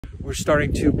we're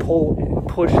starting to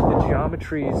push the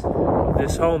geometries of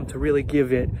this home to really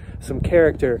give it some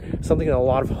character, something that a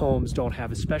lot of homes don't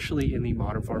have, especially in the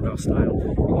modern farmhouse style.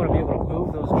 You want to be able to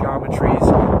move those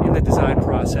geometries in the design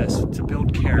process to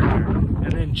build character,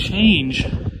 and then change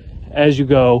as you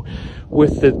go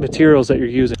with the materials that you're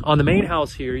using. On the main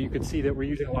house here, you can see that we're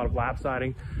using a lot of lap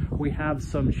siding. We have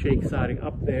some shake siding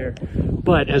up there,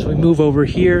 but as we move over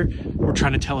here, we're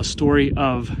trying to tell a story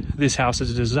of this house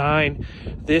as a design.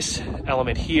 This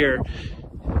element here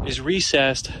is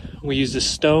recessed. We use the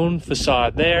stone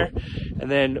facade there, and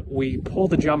then we pull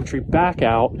the geometry back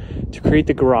out to create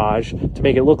the garage to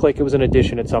make it look like it was an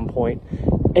addition at some point.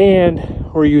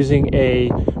 And we're using a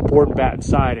board and batten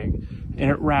siding, and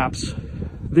it wraps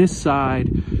this side.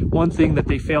 One thing that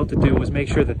they failed to do was make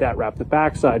sure that that wrapped the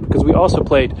back side, because we also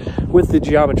played with the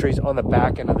geometries on the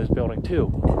back end of this building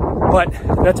too. But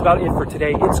that's about it for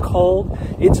today. It's cold,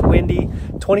 it's windy,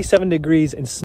 27 degrees and